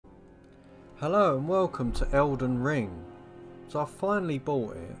Hello and welcome to Elden Ring. So I finally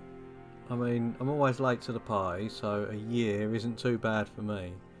bought it. I mean, I'm always late to the party, so a year isn't too bad for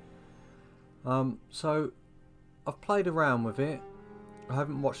me. So I've played around with it. I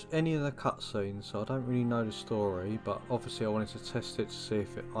haven't watched any of the cutscenes, so I don't really know the story, but obviously I wanted to test it to see if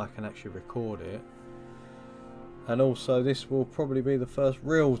I can actually record it. And also this will probably be the first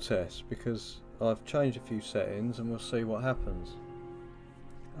real test because I've changed a few settings and we'll see what happens.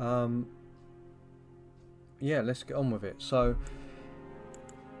 Yeah, let's get on with it. So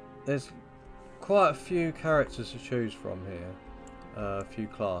there's quite a few characters to choose from here, a few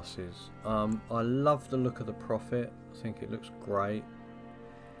classes. I love the look of the Prophet. I think it looks great.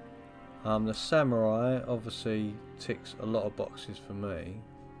 The Samurai obviously ticks a lot of boxes for me.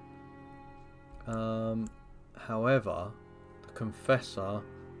 However, the Confessor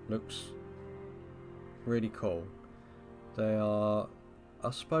looks really cool. They are,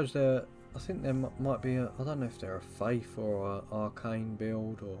 I suppose they're, I think there might be a, I don't know if they're a faith or an arcane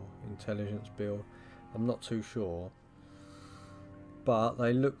build or intelligence build. I'm not too sure. But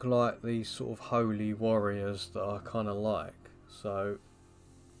they look like these sort of holy warriors that I kind of like. So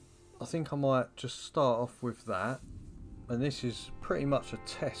I think I might just start off with that. And this is pretty much a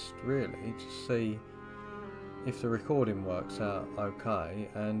test really to see if the recording works out okay.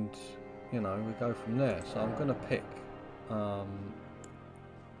 And, you know, we go from there. So I'm going to pick...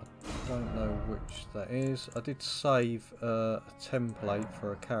 I don't know which that is. I did save a template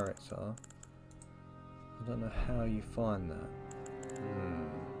for a character. I don't know how you find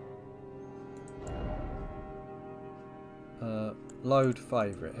that. Load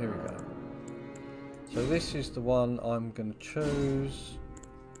favourite. Here we go. So this is the one I'm going to choose.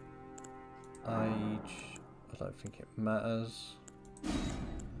 Age. I don't think it matters.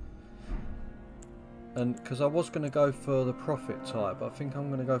 And because I was going to go for the Prophet type, but I think I'm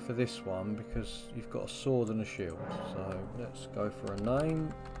going to go for this one because you've got a sword and a shield. So let's go for a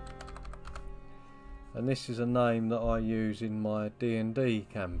name. And this is a name that I use in my D&D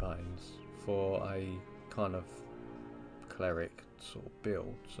campaigns for a kind of cleric sort of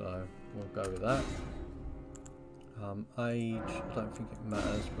build. So we'll go with that. Age, I don't think it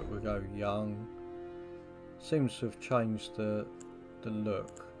matters, but we'll go young. Seems to have changed the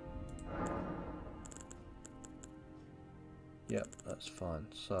look. Yep, that's fine.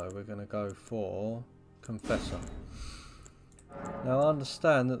 So we're going to go for Confessor. Now I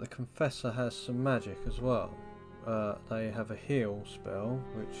understand that the Confessor has some magic as well. They have a heal spell,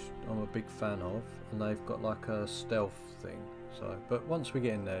 which I'm a big fan of, and they've got like a stealth thing. So, but once we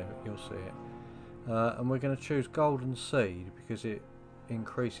get in there, you'll see it. And we're going to choose Golden Seed because it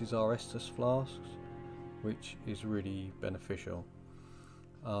increases our Estus flasks, which is really beneficial.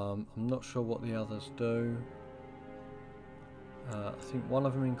 I'm not sure what the others do. I think one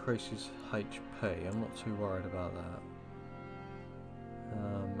of them increases HP. I'm not too worried about that.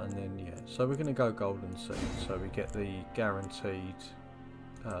 And then yeah, so we're going to go Golden Seed, so we get the guaranteed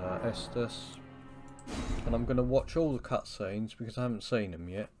Estus. And I'm going to watch all the cutscenes because I haven't seen them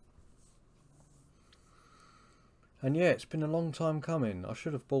yet. And yeah, it's been a long time coming. I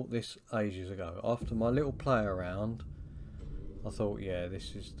should have bought this ages ago. After my little play around, I thought, yeah,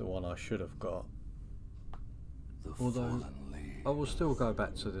 this is the one I should have got. Although I will still go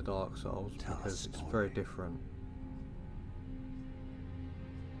back to the Dark Souls because it's very different.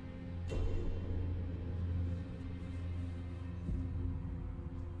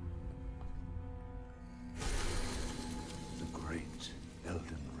 The great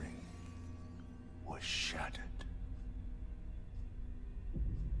Elden Ring was shattered.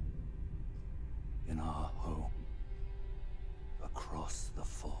 In our home, across the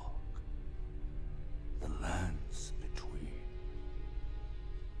fog, the lands between.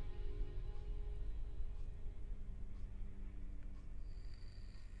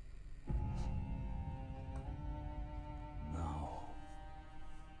 Now,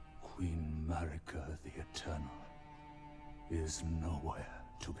 Queen Marika the Eternal is nowhere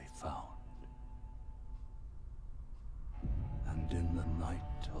to be found. And in the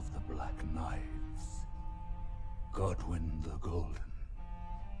night of the Black Knives, Godwyn the Golden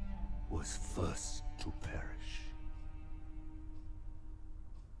was first to perish.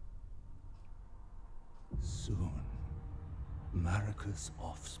 Soon, Marika's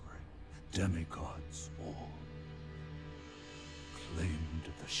offspring, demigods all, claimed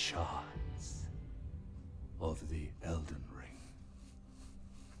the shards of the Elden Ring.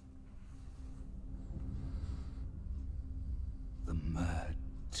 The mad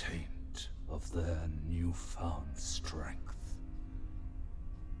taint of their newfound strength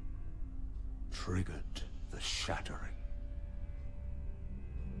triggered the shattering.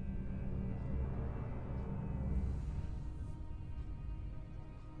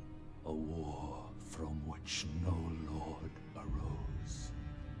 which no lord arose.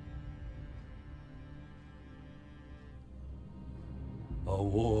 A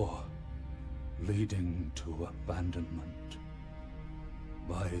war leading to abandonment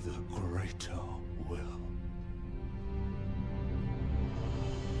by the greater will.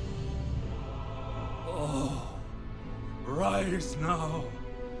 Oh, rise now,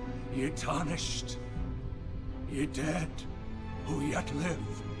 ye tarnished, ye dead who yet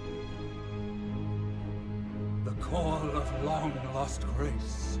live. The call of long-lost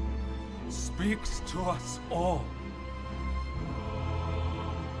grace speaks to us all.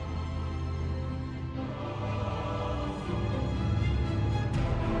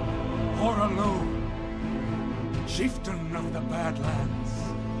 Horalu, chieftain of the Badlands,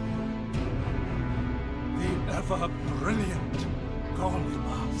 the ever-brilliant Gold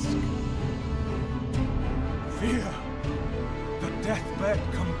Mask. Fear, the deathbed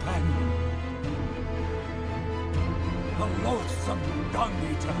companion, the loathsome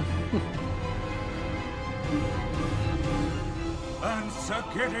dung-eater, and Sir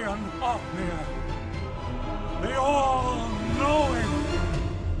Gideon Ofnir, the all-knowing.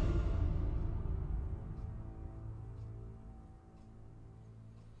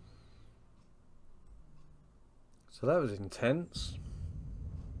 So that was intense.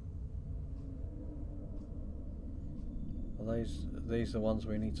 Are these the ones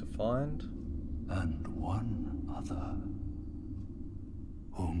we need to find? And one other,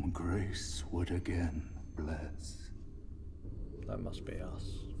 whom grace would again bless. That must be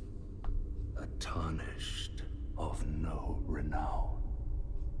us. A tarnished of no renown.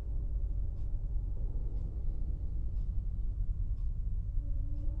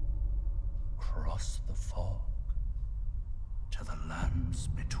 Cross the fog to the lands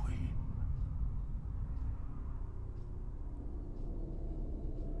between.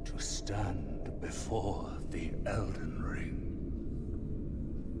 To stand before the Elden Ring.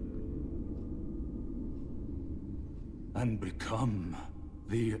 And become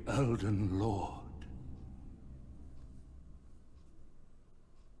the Elden Lord.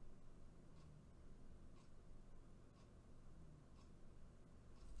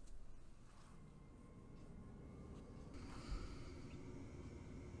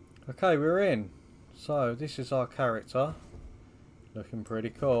 Okay, we're in. So this is our character. Looking pretty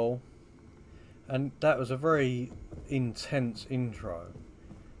cool. And that was a very intense intro.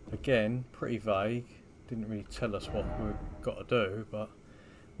 Again, pretty vague. Didn't really tell us what we've got to do, but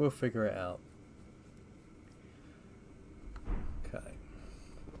we'll figure it out. Okay.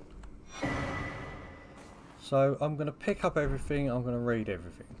 So I'm going to pick up everything, I'm going to read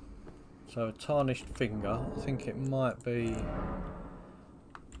everything. So a tarnished finger, I think it might be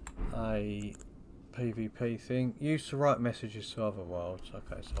a PvP thing. Used to write messages to other worlds.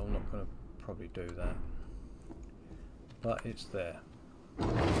 Okay, so I'm not going to probably do that. But it's there. I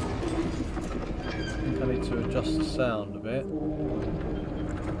think I need to adjust the sound a bit.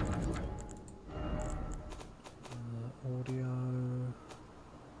 Audio.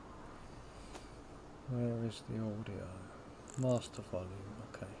 Where is the audio? Master volume,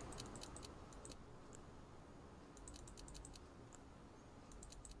 okay.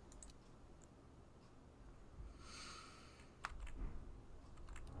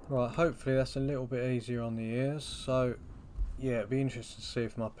 Right, hopefully that's a little bit easier on the ears. So, yeah, it'd be interesting to see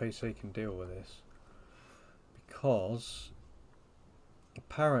if my PC can deal with this. Because,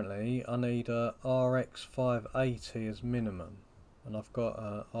 apparently, I need a RX 580 as minimum. And I've got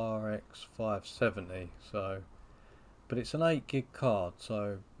a RX 570, so... But it's an 8 gig card,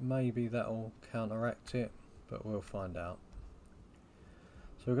 so maybe that'll counteract it. But we'll find out.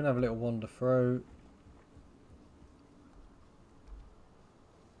 So we're going to have a little wander through.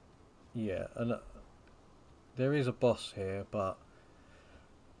 Yeah, and there is a boss here, but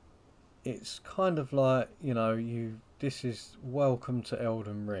it's kind of like, you know, this is welcome to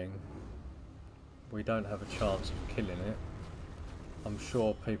Elden Ring. We don't have a chance of killing it. I'm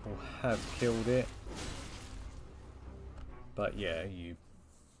sure people have killed it, but yeah,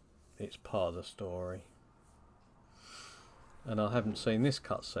 it's part of the story. And I haven't seen this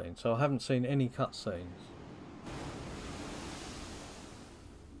cutscene, so I haven't seen any cutscenes.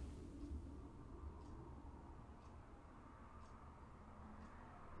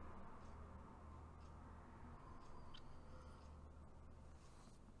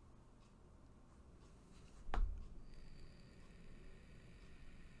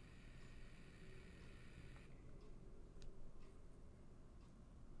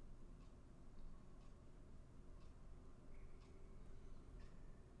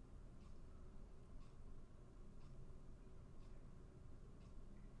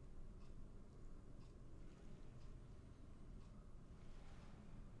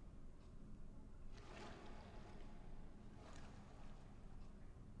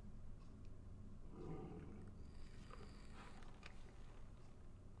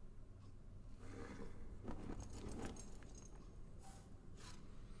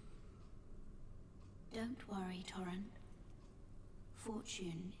 current.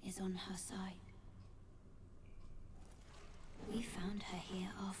 Fortune is on her side. We found her here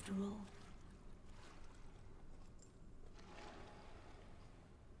after all.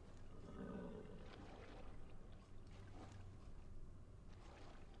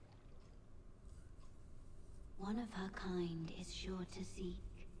 One of her kind is sure to seek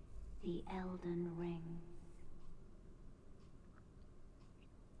the Elden Ring.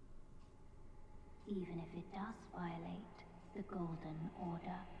 Even if it does violate the Golden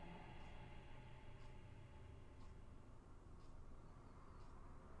Order.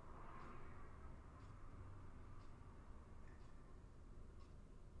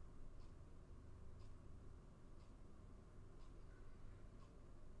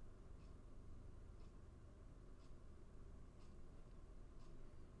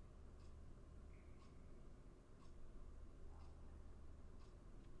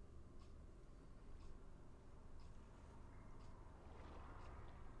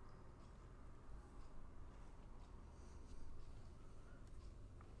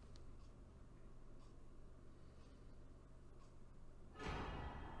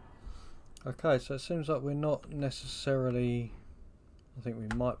 Okay, so it seems like we're not necessarily... I think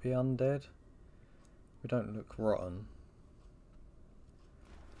we might be undead. We don't look rotten.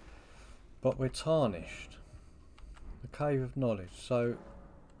 But we're tarnished. The Cave of Knowledge. So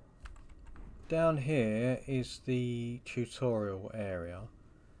down here is the tutorial area.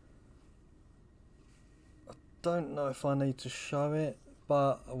 I don't know if I need to show it,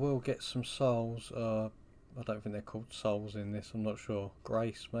 but I will get some souls. I don't think they're called souls in this, I'm not sure.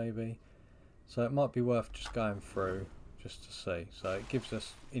 Grace maybe. So it might be worth just going through just to see. So it gives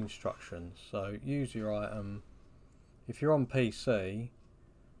us instructions. So use your item. If you're on PC,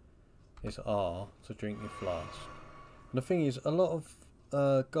 it's R to drink your flask. And the thing is, a lot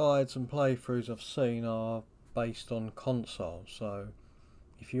of guides and playthroughs I've seen are based on console. So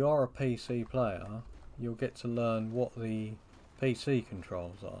if you are a PC player, you'll get to learn what the PC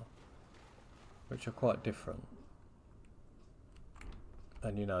controls are, which are quite different.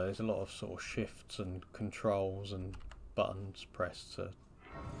 And you know, there's a lot of sort of shifts and controls and buttons pressed to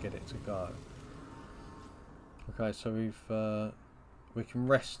get it to go. Okay, so we can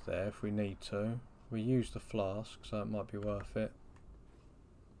rest there if we need to. We use the flask, so it might be worth it.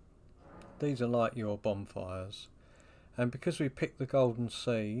 These are like your bonfires, and because we picked the golden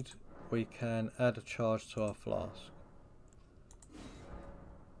seed, we can add a charge to our flask,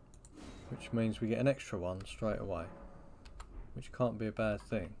 which means we get an extra one straight away, which can't be a bad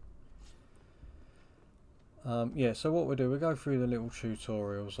thing. Yeah, so what we do, we go through the little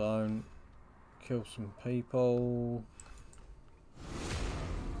tutorial zone, kill some people,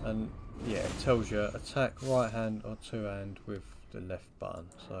 and yeah, it tells you attack right hand or two hand with the left button.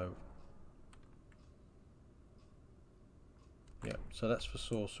 So yeah, so that's for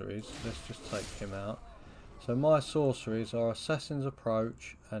sorceries. Let's just take him out. So my sorceries are Assassin's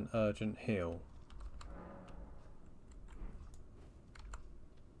Approach and Urgent Heal.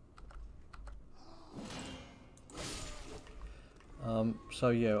 So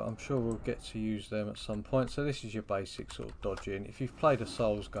yeah, I'm sure we'll get to use them at some point. So this is your basic sort of dodging. If you've played a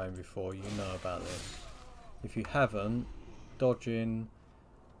Souls game before, you know about this. If you haven't, dodging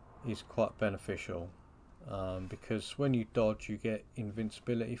is quite beneficial, because when you dodge you get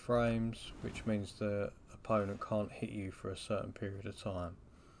invincibility frames, which means the opponent can't hit you for a certain period of time.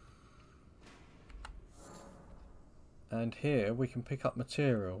 And here we can pick up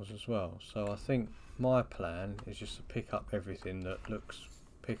materials as well, so I think my plan is just to pick up everything that looks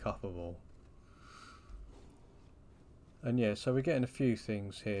pick-upable. And yeah, so we're getting a few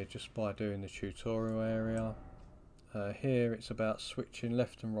things here just by doing the tutorial area. Here it's about switching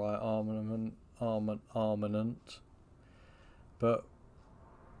left and right armament, but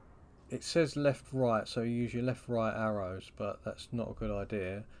it says left right, so you use your left right arrows, but that's not a good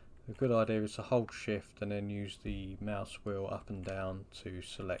idea. A good idea is to hold shift and then use the mouse wheel up and down to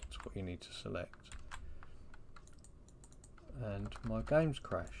select what you need to select. And my game's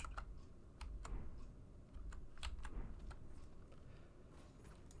crashed.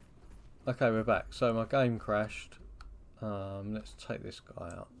 Okay, we're back. So my game crashed. Let's take this guy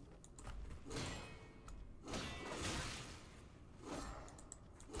out.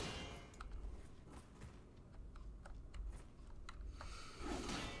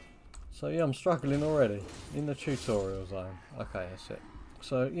 So yeah, I'm struggling already in the tutorial zone. Okay, that's it.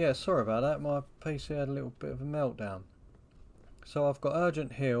 So yeah, sorry about that. My PC had a little bit of a meltdown. So I've got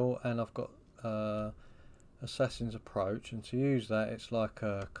Urgent Heal and I've got Assassin's Approach, and to use that it's like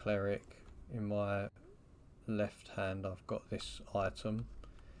a cleric. In my left hand I've got this item,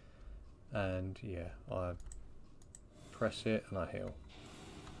 and yeah, I press it and I heal.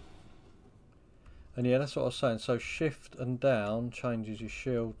 And yeah, that's what I was saying. So shift and down changes your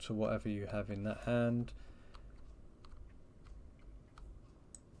shield to whatever you have in that hand.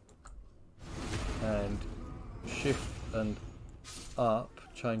 And shift and up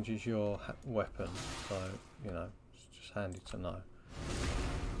changes your weapon. So, you know, it's just handy to know.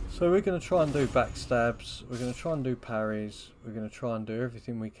 So we're going to try and do backstabs. We're going to try and do parries. We're going to try and do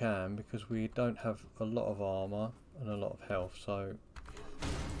everything we can because we don't have a lot of armor and a lot of health. So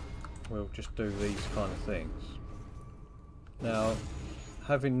we'll just do these kind of things. Now,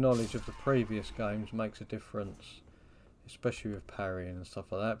 having knowledge of the previous games makes a difference, especially with parrying and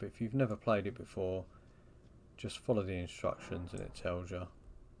stuff like that. But if you've never played it before, just follow the instructions and it tells you.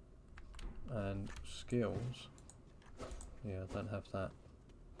 And skills, yeah, I don't have that.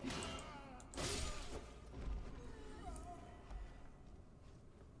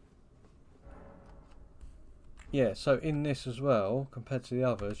 Yeah, so in this as well, compared to the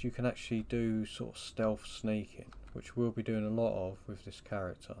others, you can actually do sort of stealth sneaking, which we'll be doing a lot of with this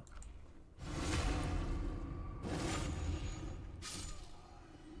character.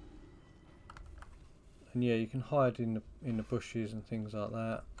 And yeah, you can hide in the bushes and things like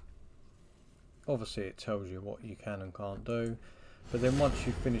that. Obviously it tells you what you can and can't do. But then once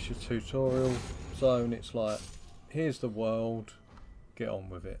you finish a tutorial zone, it's like, here's the world, get on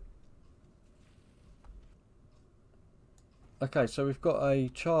with it. Okay, so we've got a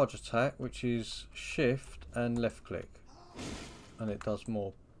charge attack, which is shift and left click. And it does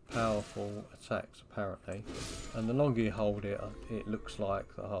more powerful attacks, apparently. And the longer you hold it, it looks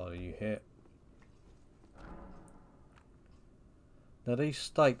like the harder you hit. Now these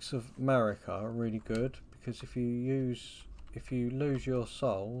stakes of Marika are really good, because if you lose your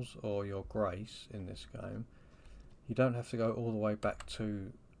souls or your grace in this game, you don't have to go all the way back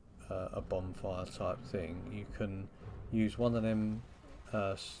to a bonfire type thing. You can use one of them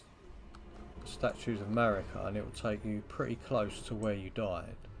statues of Marika and it will take you pretty close to where you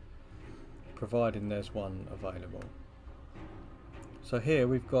died, providing there's one available. So here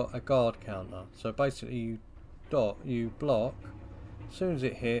we've got a guard counter. So basically you block, as soon as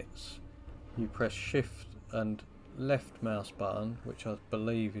it hits you press shift and left mouse button, which I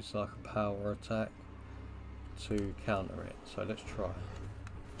believe is like a power attack, to counter it. So let's try.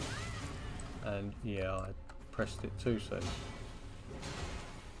 And yeah, I pressed it too soon.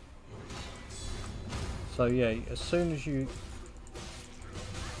 So yeah, as soon as you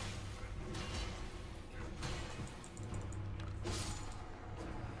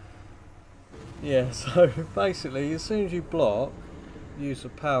so basically as soon as you block, use a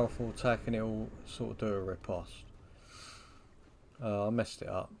powerful attack and it will sort of do a riposte. I messed it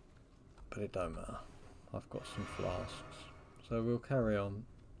up, but it don't matter. I've got some flasks, so we'll carry on.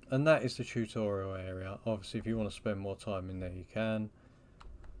 And that is the tutorial area. Obviously if you want to spend more time in there you can.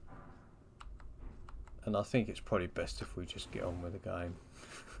 And I think it's probably best if we just get on with the game.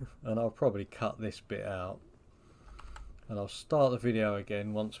 And I'll probably cut this bit out. And I'll start the video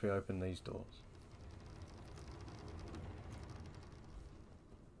again once we open these doors.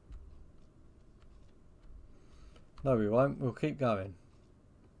 No, we won't. We'll keep going.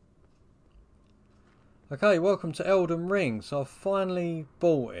 Okay, welcome to Elden Ring. So I've finally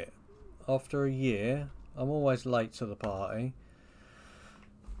bought it after a year. I'm always late to the party.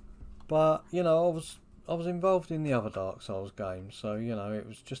 But, you know, I was involved in the other Dark Souls games, so, you know, it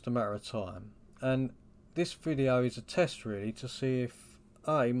was just a matter of time. And this video is a test, really, to see if,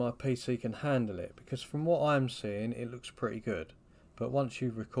 A, my PC can handle it. Because from what I'm seeing, it looks pretty good. But once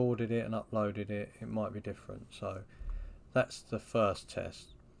you've recorded it and uploaded it, it might be different. So that's the first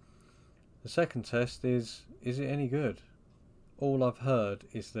test. The second test is it any good? All I've heard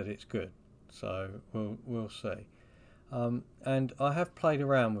is that it's good. So we'll see. And I have played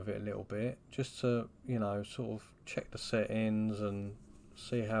around with it a little bit just to, you know, sort of check the settings and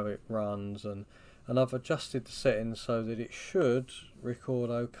see how it runs, and I've adjusted the settings so that it should record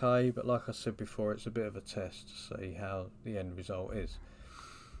okay, but like I said before, it's a bit of a test to see how the end result is.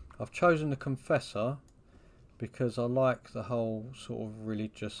 I've chosen the Confessor because I like the whole sort of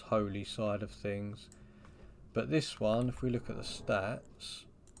religious holy side of things, but this one, if we look at the stats,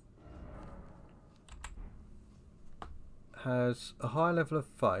 has a high level of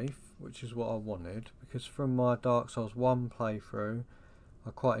faith, which is what I wanted, because from my Dark Souls 1 playthrough I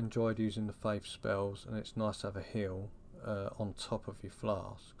quite enjoyed using the faith spells, and it's nice to have a heal on top of your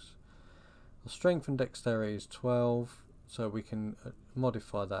flasks. The strength and dexterity is 12, so we can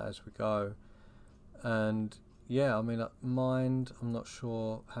modify that as we go. And yeah, I mean, mind, I'm not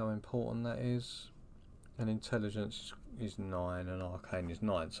sure how important that is, and intelligence is 9 and arcane is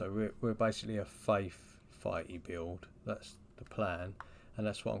 9, so we're basically a faith fighty build. That's the plan, and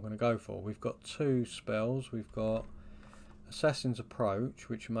that's what I'm going to go for. We've got 2 spells. We've got Assassin's Approach,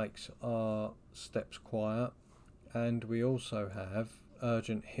 which makes our steps quiet, and we also have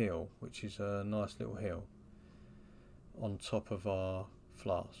Urgent Heal, which is a nice little heal on top of our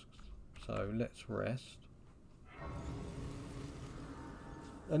flasks. So let's rest.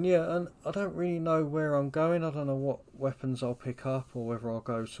 And yeah, and I don't really know where I'm going. I don't know what weapons I'll pick up, or whether I'll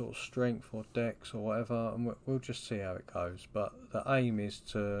go sort of strength or dex or whatever, and we'll just see how it goes. But the aim is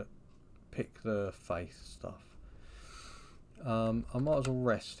to pick the faith stuff. I might as well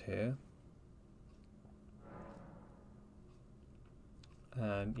rest here.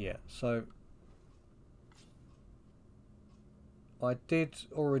 And yeah, so I did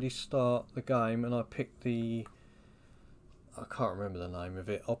already start the game, and I picked the, I can't remember the name of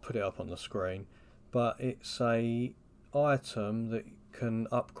it, I'll put it up on the screen, but it's a item that can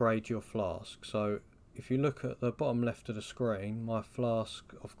upgrade your flask. So if you look at the bottom left of the screen, my flask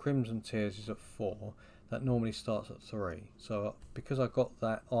of Crimson Tears is at 4. That normally starts at 3. So because I got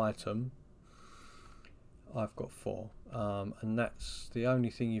that item, I've got 4. And that's the only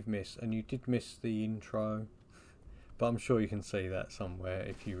thing you've missed. And you did miss the intro, but I'm sure you can see that somewhere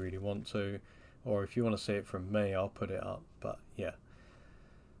if you really want to. Or if you want to see it from me, I'll put it up. But yeah.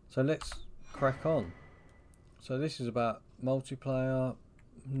 So let's crack on. So this is about multiplayer.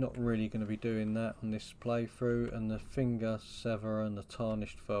 I'm not really going to be doing that on this playthrough. And the Finger Sever and the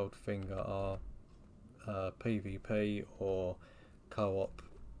Tarnished Furled Finger are PvP or co-op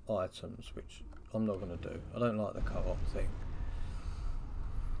items, which I'm not going to do. I don't like the co-op thing.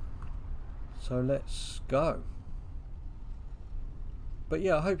 So let's go. But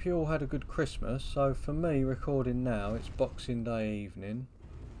yeah, I hope you all had a good Christmas. So for me, recording now, it's Boxing Day evening.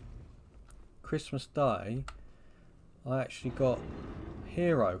 Christmas Day, I actually got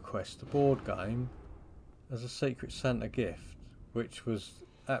Hero Quest, the board game, as a Secret Santa gift, which was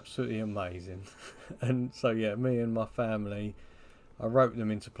absolutely amazing. And so yeah, me and my family, I roped them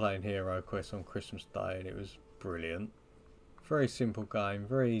into playing Hero Quest on Christmas Day, and it was brilliant. Very simple game,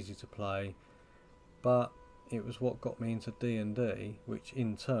 very easy to play, but it was what got me into D&D, which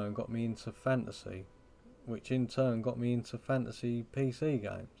in turn got me into fantasy, which in turn got me into fantasy PC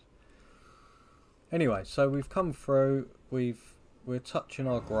games. Anyway, so we've come through, we're touching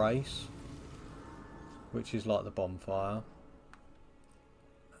our grace, which is like the bonfire.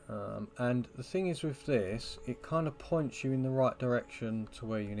 And the thing is with this, it kind of points you in the right direction to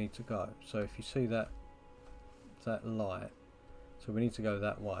where you need to go. So if you see that light, so we need to go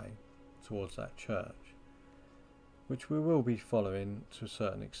that way towards that church, which we will be following to a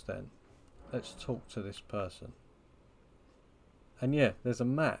certain extent. Let's talk to this person. And yeah, there's a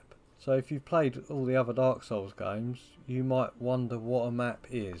map. So if you've played all the other Dark Souls games, you might wonder what a map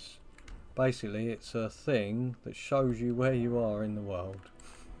is. Basically, it's a thing that shows you where you are in the world.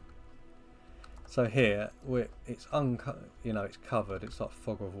 So here, it's it's covered. It's like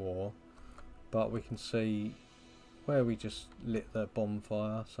fog of war, but we can see where we just lit the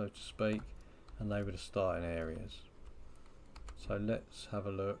bonfire, so to speak, and they were the starting areas. So let's have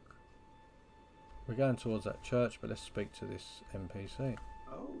a look. We're going towards that church, but let's speak to this NPC.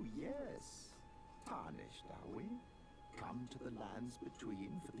 Oh yes, tarnished are we? Come to the lands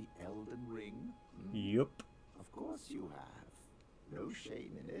between for the Elden Ring? Yup. Of course you have. No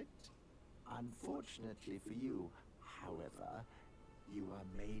shame in it. Unfortunately for you, however, you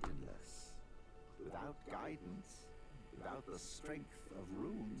are maidenless. Without guidance, without the strength of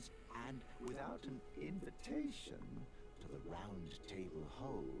runes, and without an invitation to the round table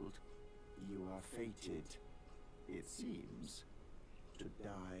hold, you are fated, it seems, to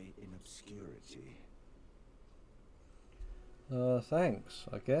die in obscurity. Thanks,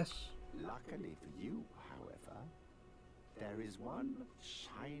 I guess. Luckily for you, however, there is one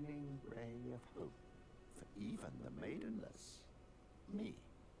shining ray of hope for even the maidenless. Me.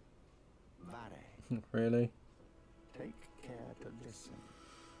 Vare. Really? Take care to listen.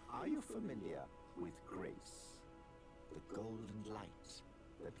 Are you familiar with grace? The golden light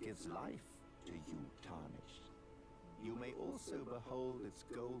that gives life to you, tarnished. You may also behold its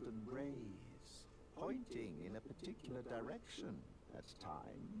golden rays, pointing in a particular direction at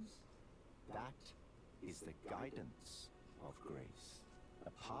times. That is the guidance of grace,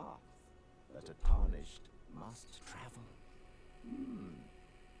 a path that a tarnished must travel.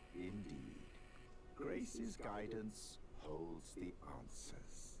 Indeed. Grace's guidance holds the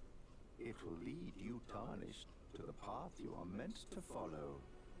answers. It will lead you, tarnished, to the path you are meant to follow,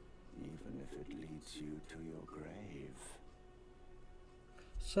 even if it leads you to your grave.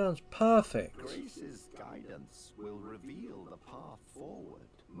 Sounds perfect. Grace's guidance will reveal the path forward,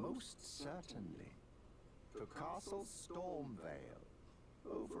 most certainly. to Castle Stormvale,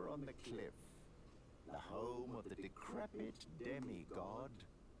 over on the cliff, the home of the decrepit demigod,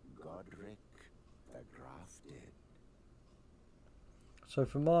 Godric the Grafted. So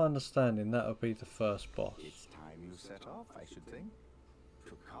from my understanding, that would be the first boss. It's time you set off, I should think,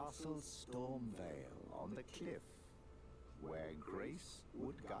 to Castle Stormvale on the cliff, where grace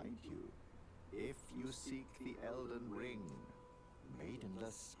would guide you, if you seek the Elden Ring,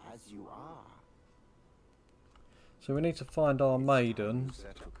 maidenless as you are. So we need to find our maiden,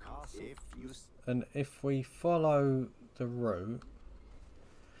 and if we follow the route,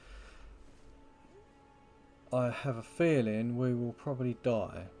 I have a feeling we will probably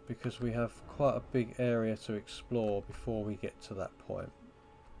die, because we have quite a big area to explore before we get to that point,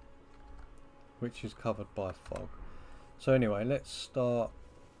 which is covered by fog. So anyway, let's start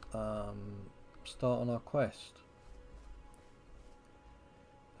on our quest.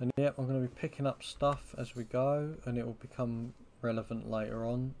 And yep, I'm going to be picking up stuff as we go, and it will become relevant later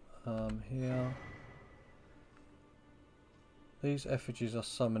on. Here, these effigies are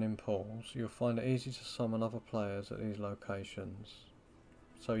summoning pools. You'll find it easy to summon other players at these locations.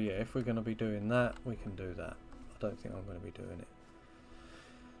 So yeah, if we're going to be doing that, we can do that. I don't think I'm going to be doing it.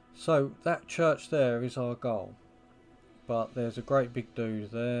 So that church there is our goal, but there's a great big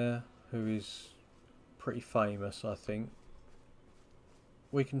dude there who is pretty famous, I think.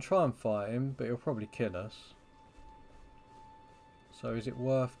 We can try and fight him, but he'll probably kill us. So is it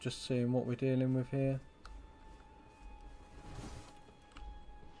worth just seeing what we're dealing with here?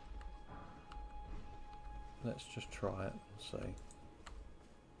 Let's just try it and see.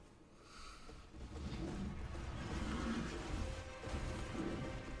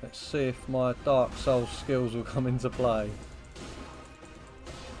 Let's see if my Dark Souls skills will come into play.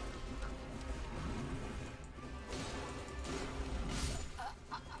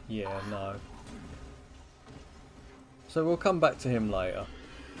 Yeah, no. So we'll come back to him later.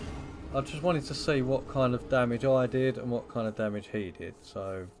 I just wanted to see what kind of damage I did and what kind of damage he did.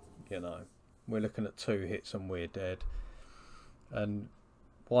 So, you know, we're looking at 2 hits and we're dead. And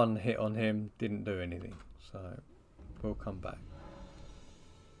 1 hit on him didn't do anything. So, we'll come back.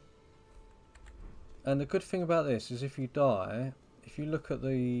 And the good thing about this is if you die, if you look at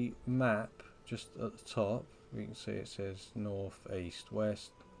the map just at the top, you can see it says north, east,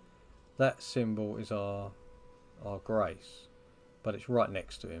 west. That symbol is our grace, but it's right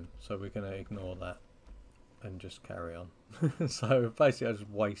next to him, so we're going to ignore that and just carry on. So basically I just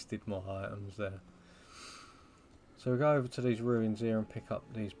wasted my items there. So we go over to these ruins here and pick up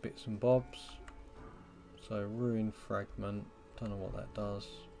these bits and bobs. So ruin fragment, don't know what that does.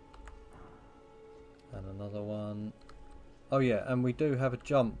 And another one. Oh yeah, and we do have a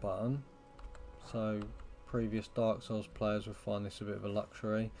jump button, so previous Dark Souls players will find this a bit of a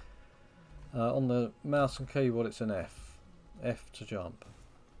luxury. On the mouse and keyboard it's an F. F to jump.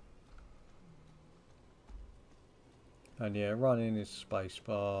 And yeah, running is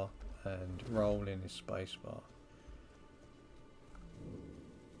spacebar and rolling is spacebar.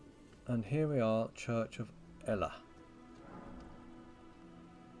 And here we are, Church of Ella.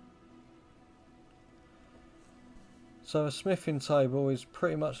 So a smithing table is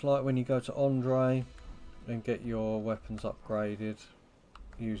pretty much like when you go to Andre and get your weapons upgraded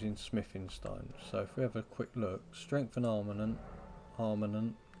using smithing stones. So if we have a quick look, strength and armament.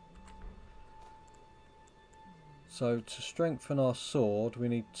 So to strengthen our sword we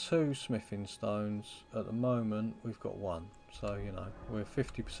need 2 smithing stones. At the moment we've got 1, so you know we're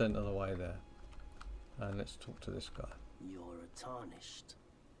 50% of the way there. And let's talk to this guy. You're a tarnished.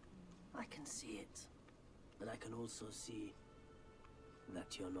 I can see it, but I can also see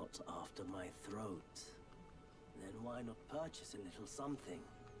that you're not after my throat. Then why not purchase a little something?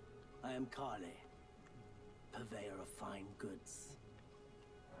 I am Kale, purveyor of fine goods.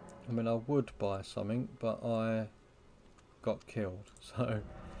 I mean, I would buy something, but I got killed, so...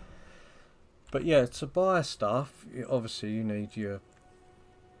 But yeah, to buy stuff, obviously you need your...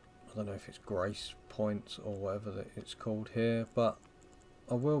 I don't know if it's grace points or whatever that it's called here, but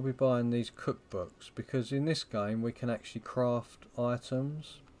I will be buying these cookbooks, because in this game we can actually craft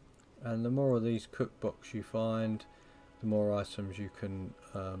items, and the more of these cookbooks you find, the more items you can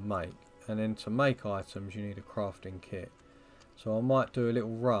make. And then to make items you need a crafting kit. So I might do a little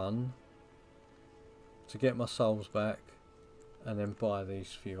run to get my souls back and then buy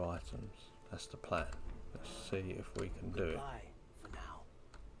these few items. That's the plan. Let's see if we can do it. For now.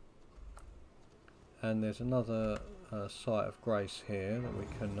 And there's another site of grace here that we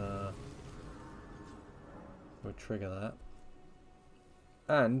can we'll trigger that.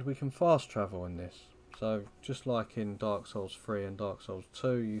 And we can fast travel in this. So just like in Dark Souls 3 and Dark Souls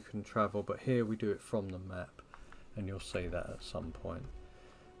 2 you can travel, but here we do it from the map, and you'll see that at some point.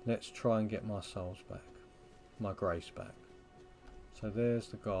 Let's try and get my souls back, my grace back. So there's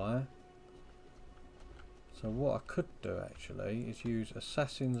the guy. So what I could do actually is use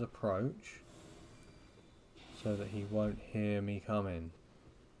Assassin's Approach so that he won't hear me coming.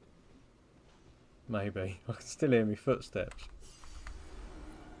 Maybe. I can still hear me footsteps.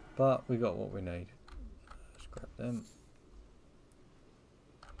 But we got what we need. Let's grab them.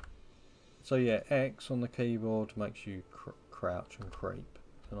 So yeah, X on the keyboard makes you crouch and creep.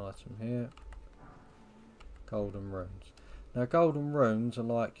 There's an item here. Golden runes. Now golden runes are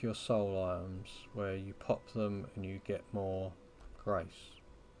like your soul items, where you pop them and you get more grace.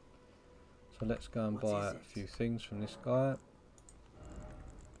 So let's go and buy a few things from this guy.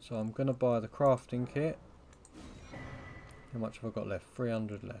 So I'm going to buy the crafting kit. How much have I got left?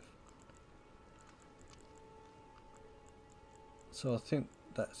 300 left. So I think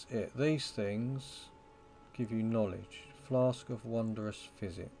that's it. These things give you knowledge. Flask of Wondrous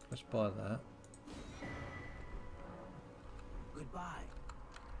Physic. Let's buy that. Goodbye.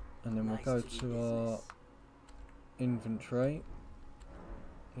 And then we'll go to our inventory.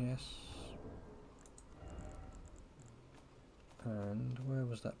 Yes. And where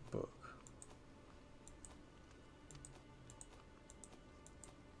was that book?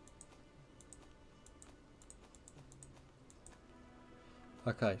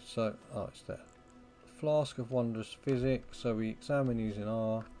 Okay, so, oh, it's there. Flask of Wondrous Physic, so we examine using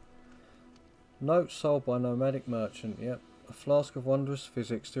R. Note sold by nomadic merchant, yep. A flask of Wondrous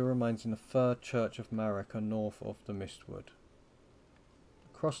Physic still remains in the third church of Marika, north of the Mistwood.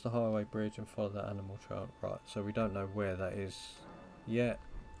 Cross the highway bridge and follow that animal trail. Right, so we don't know where that is yet,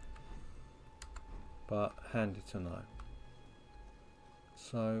 but handy to know.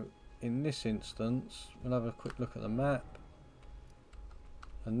 So in this instance, we'll have a quick look at the map,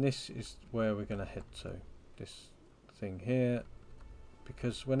 and this is where we're going to head to, this thing here,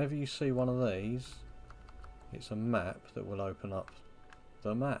 because whenever you see one of these, it's a map that will open up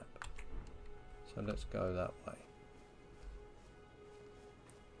the map. So let's go that way.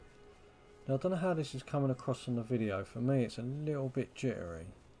 Now I don't know how this is coming across on the video. For me it's a little bit jittery,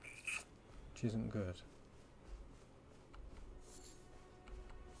 which isn't good.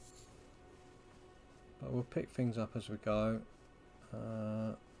 But we'll pick things up as we go.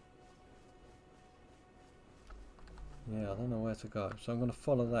 Yeah, I don't know where to go. So I'm going to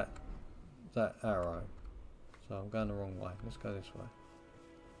follow that arrow. So I'm going the wrong way. Let's go this way.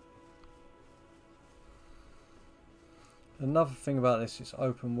 Another thing about this, it's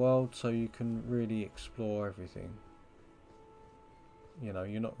open world, so you can really explore everything. You know,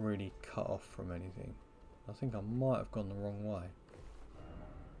 you're not really cut off from anything. I think I might have gone the wrong way.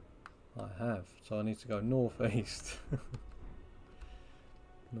 I have, so I need to go northeast.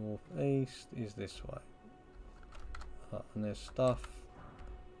 Northeast is this way. And there's stuff.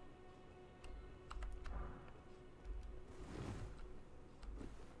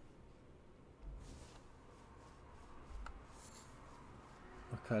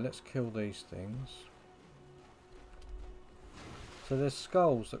 Okay, let's kill these things. So there's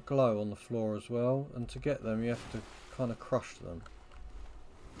skulls that glow on the floor as well, and to get them you have to kind of crush them.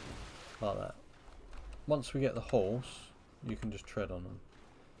 Like that. Once we get the horse, you can just tread on them.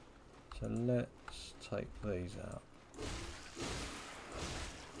 So let's take these out.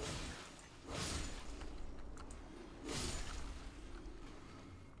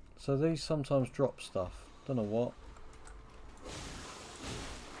 So these sometimes drop stuff. Don't know what.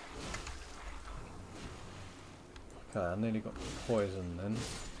 Okay, I nearly got poisoned then.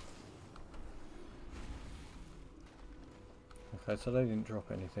 Okay, so they didn't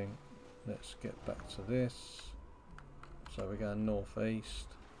drop anything. Let's get back to this. So we're going northeast.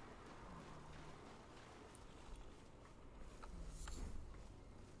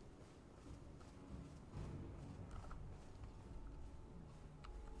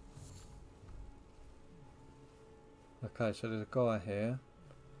 Okay, so there's a guy here.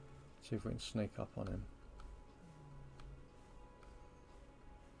 Let's see if we can sneak up on him.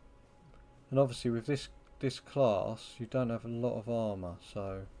 And obviously with this class you don't have a lot of armour,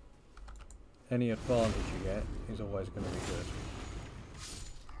 so any advantage you get is always going to be good.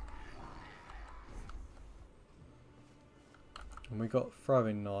 And we got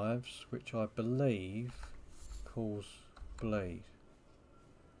throwing knives, which I believe cause bleed.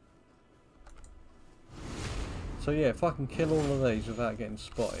 So yeah, if I can kill all of these without getting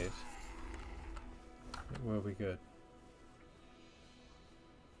spotted, it will be good.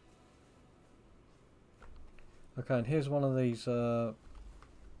 Okay, and here's one of these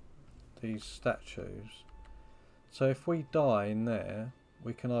these statues. So if we die in there,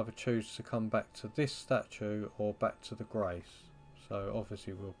 we can either choose to come back to this statue or back to the Grace. So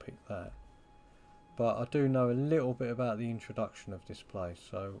obviously we'll pick that. But I do know a little bit about the introduction of this place,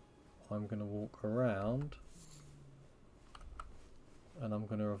 so I'm going to walk around and I'm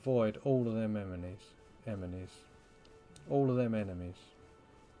going to avoid all of them all of them enemies,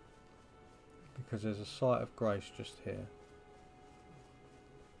 because there's a site of grace just here.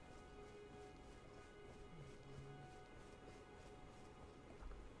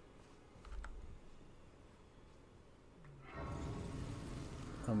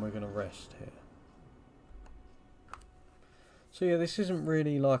 And we're going to rest here. So yeah, this isn't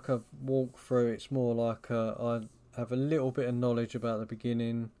really like a walkthrough, it's more like I have a little bit of knowledge about the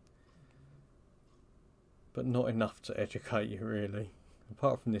beginning, but not enough to educate you really,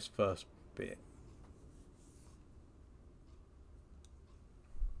 apart from this first bit.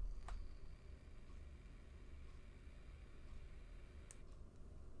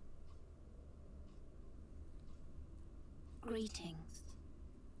 Greetings,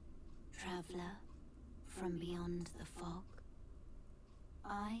 traveller from beyond the fog.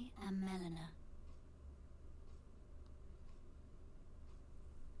 I am Melina.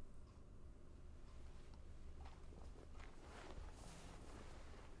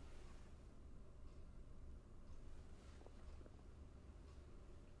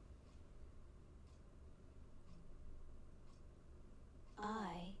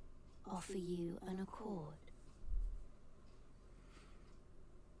 I offer you an accord.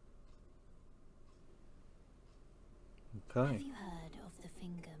 Okay. Have you heard of the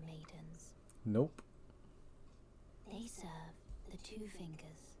Finger Maidens? Nope. They serve the Two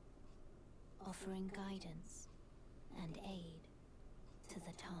Fingers, offering guidance and aid to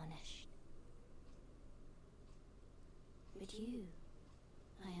the tarnished. But you,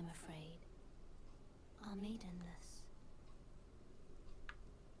 I am afraid, are maidenless.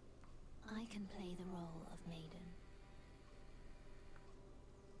 I can play the role of maiden,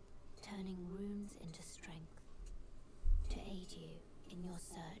 turning runes into strength to aid you in your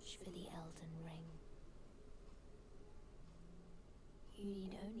search for the Elden Ring. You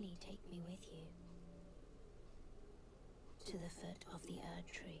need only take me with you to the foot of the Erd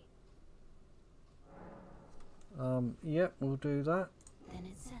Tree. Yep, we'll do that. Then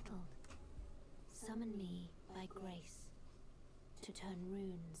it's settled. Summon me by grace to turn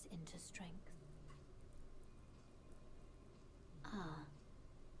runes into strength. Ah,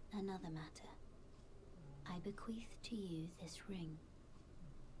 another matter. I bequeath to you this ring.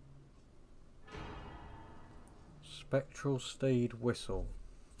 Spectral Steed Whistle.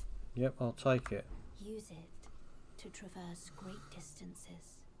 Yep, I'll take it. Use it to traverse great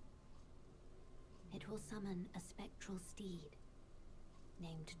distances. It will summon a spectral steed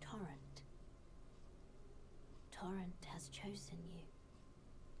named Torrent. Torrent has chosen you.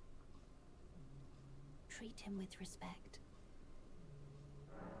 Treat him with respect.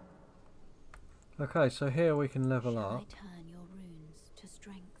 Okay, so here we can level Shall up. I turn your runes to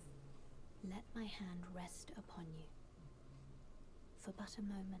strength? Let my hand rest upon you. For but a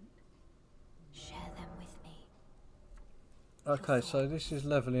moment, share them with me. Okay, so this is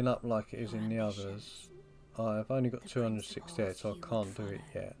leveling up like it is in the others. I've only got 268, so I can't do it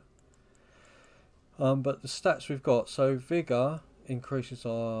yet. But the stats we've got, so Vigour increases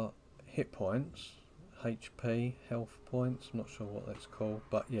our hit points, HP, health points, I'm not sure what that's called,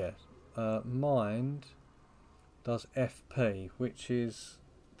 but yeah. Mind does FP, which is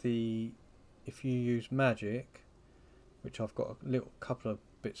the, if you use magic, which I've got a little couple of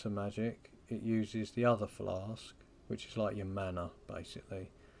bits of magic, it uses the other flask, which is like your mana basically,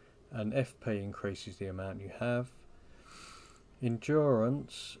 and FP increases the amount you have.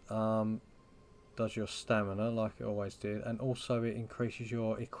 Endurance does your stamina like it always did, and also it increases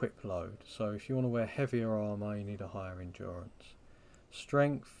your equip load, so if you want to wear heavier armour you need a higher endurance.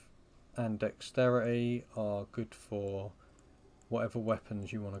 Strength and dexterity are good for whatever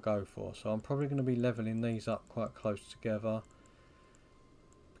weapons you want to go for, so I'm probably going to be leveling these up quite close together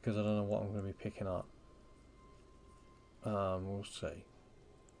because I don't know what I'm going to be picking up. We'll see.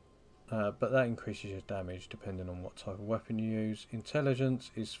 But that increases your damage depending on what type of weapon you use.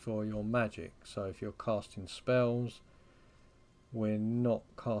 Intelligence is for your magic, so if you're casting spells, we're not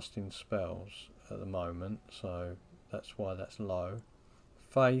casting spells at the moment, so that's why that's low.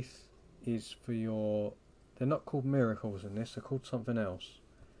 Faith is for your, they're not called miracles in this, they're called something else,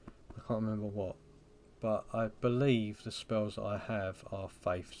 I can't remember what, but I believe the spells that I have are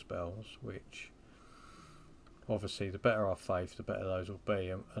faith spells, which obviously the better our faith the better those will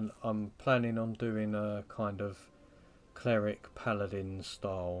be, and I'm planning on doing a kind of cleric paladin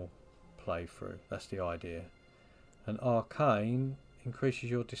style playthrough. That's the idea. And Arcane increases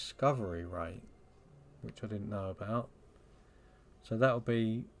your discovery rate, which I didn't know about. So that'll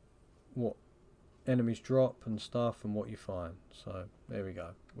be what enemies drop and stuff and what you find. So there we go.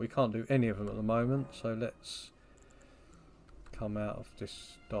 We can't do any of them at the moment, so let's come out of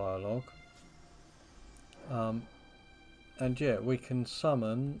this dialogue. And yeah, we can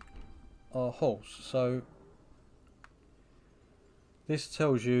summon our horse. So this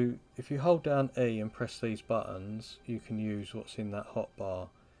tells you if you hold down E and press these buttons, you can use what's in that hotbar.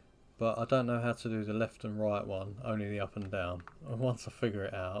 But I don't know how to do the left and right one, only the up and down. And once I figure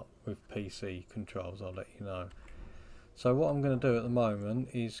it out with PC controls, I'll let you know. So what I'm going to do at the moment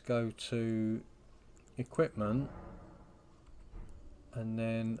is go to equipment, and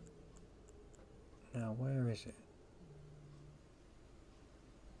then, now where is it?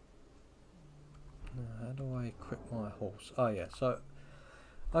 Now, how do I equip my horse? Oh yeah, so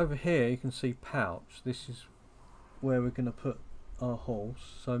over here you can see pouch. This is where we're going to put our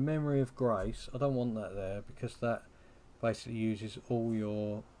horse. So memory of grace, I don't want that there because that basically uses all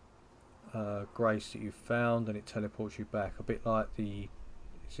your grace that you've found and it teleports you back, a bit like the,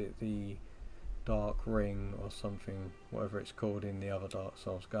 is it the Dark Ring or something, whatever it's called in the other Dark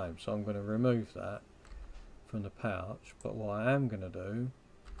Souls game. So I'm going to remove that from the pouch, but what I am going to do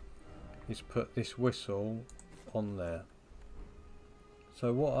is put this whistle on there.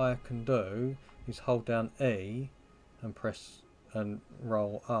 So what I can do is hold down E and press and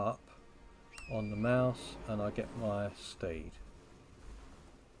roll up on the mouse, and I get my steed,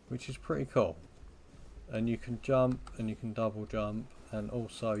 which is pretty cool. And you can jump and you can double jump, and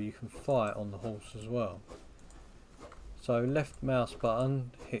also you can fight on the horse as well. So left mouse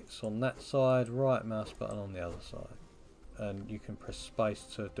button hits on that side, right mouse button on the other side, and you can press space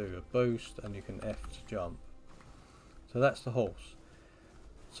to do a boost, and you can F to jump. So that's the horse.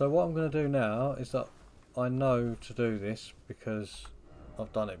 So what I'm going to do now is that I know to do this because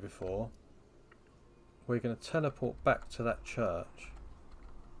I've done it before. We're going to teleport back to that church,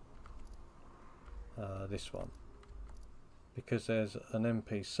 this one, because there's an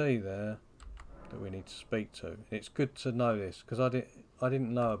NPC there that we need to speak to. It's good to know this because I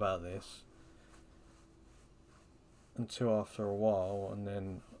didn't know about this until after a while, and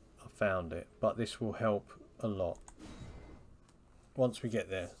then I found it. But this will help a lot once we get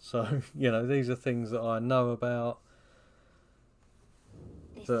there. So you know, these are things that I know about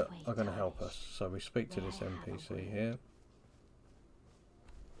that are going to help us. So we speak to this NPC here.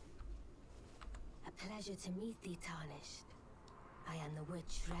 A pleasure to meet thee, Tarnished. I am the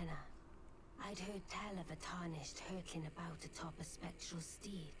witch Renna. I'd heard tell of a Tarnished hurtling about atop a spectral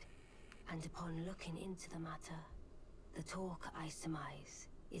steed, and upon looking into the matter, the talk I surmise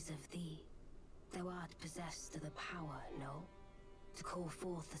is of thee. Thou art possessed of the power, no? To call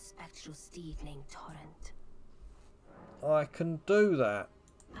forth a spectral steed named Torrent. I can do that.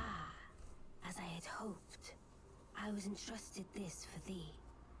 Ah, as I had hoped. I was entrusted this for thee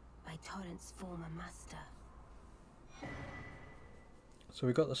by Torrent's former master. So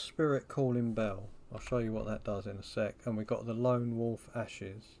we got the spirit calling bell. I'll show you what that does in a sec. And we got the lone wolf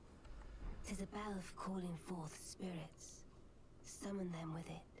ashes. 'Tis a bell of calling forth spirits. Summon them with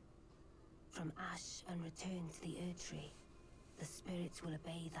it. From ash and return to the Erdtree. The spirits will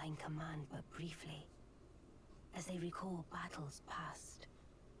obey thine command but briefly, as they recall battles past.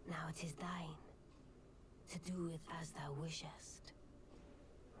 Now it is thine, to do with as thou wishest.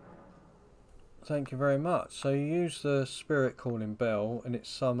 Thank you very much. So you use the spirit calling bell and it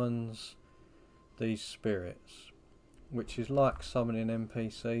summons these spirits, which is like summoning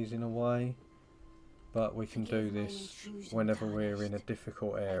NPCs in a way, but we can do this whenever we're in a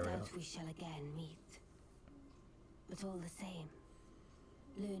difficult area. I doubt we shall again meet. But all the same,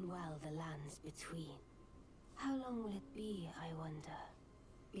 learn well the lands between. How long will it be, I wonder,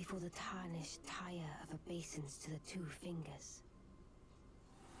 before the Tarnished tire of obeisance to the two fingers?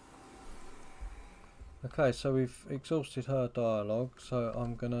 Okay, so we've exhausted her dialogue, so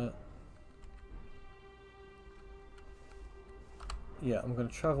I'm gonna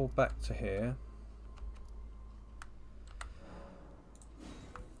travel back to here.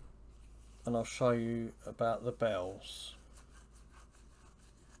 And I'll show you about the bells.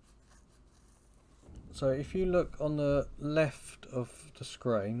 So if you look on the left of the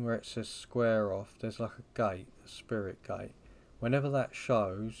screen where it says square off, there's like a gate, a spirit gate. Whenever that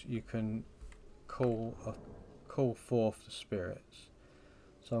shows, you can call forth the spirits.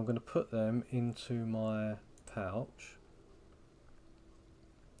 So I'm going to put them into my pouch.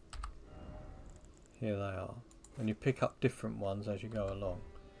 Here they are. And you pick up different ones as you go along.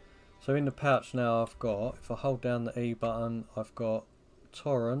 So in the pouch now I've got, if I hold down the E button, I've got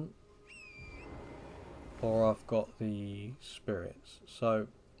Torrent, or I've got the spirits. So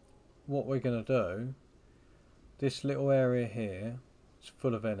what we're going to do, this little area here is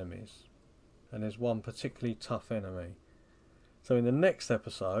full of enemies, and there's one particularly tough enemy. So in the next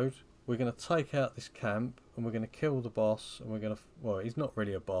episode we're going to take out this camp and we're going to kill the boss, and we're going to, well, he's not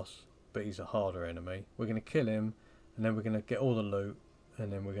really a boss, but he's a harder enemy. We're going to kill him, and then we're going to get all the loot,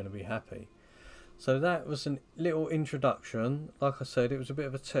 and then we're going to be happy. So that was a little introduction. Like I said, it was a bit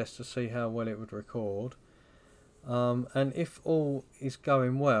of a test to see how well it would record. And if all is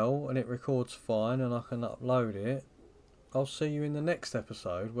going well and it records fine and I can upload it, I'll see you in the next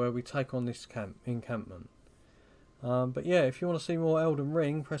episode where we take on this encampment. But yeah, if you want to see more Elden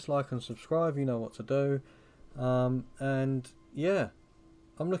Ring, press like and subscribe. You know what to do. And yeah,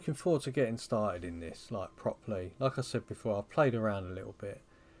 I'm looking forward to getting started in this, like, properly. Like I said before, I've played around a little bit,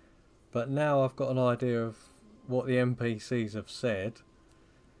 but now I've got an idea of what the NPCs have said.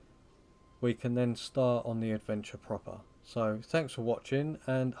 We can then start on the adventure proper. So thanks for watching,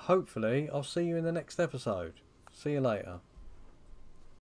 and hopefully I'll see you in the next episode. See you later.